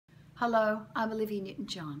Hello, I'm Olivia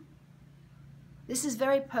Newton-John. This is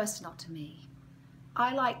very personal to me.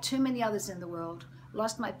 I, like too many others in the world,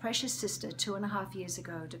 lost my precious sister 2.5 years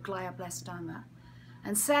ago to glioblastoma,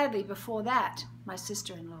 and sadly before that, my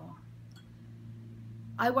sister-in-law.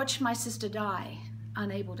 I watched my sister die,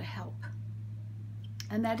 unable to help.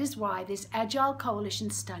 And that is why this Agile Coalition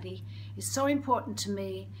study is so important to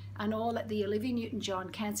me and all at the Olivia Newton-John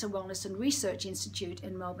Cancer Wellness and Research Institute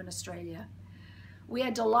in Melbourne, Australia. We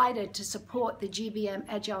are delighted to support the GBM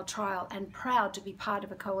Agile trial and proud to be part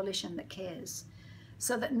of a coalition that cares,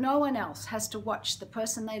 so that no one else has to watch the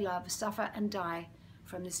person they love suffer and die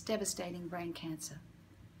from this devastating brain cancer.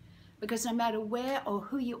 Because no matter where or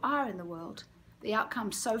who you are in the world, the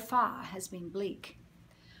outcome so far has been bleak.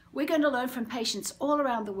 We're going to learn from patients all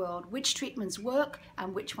around the world which treatments work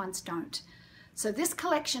and which ones don't. So this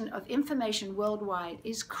collection of information worldwide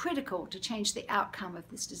is critical to change the outcome of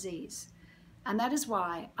this disease. And that is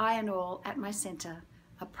why I and all at my centre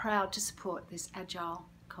are proud to support this Agile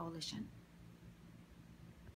Coalition.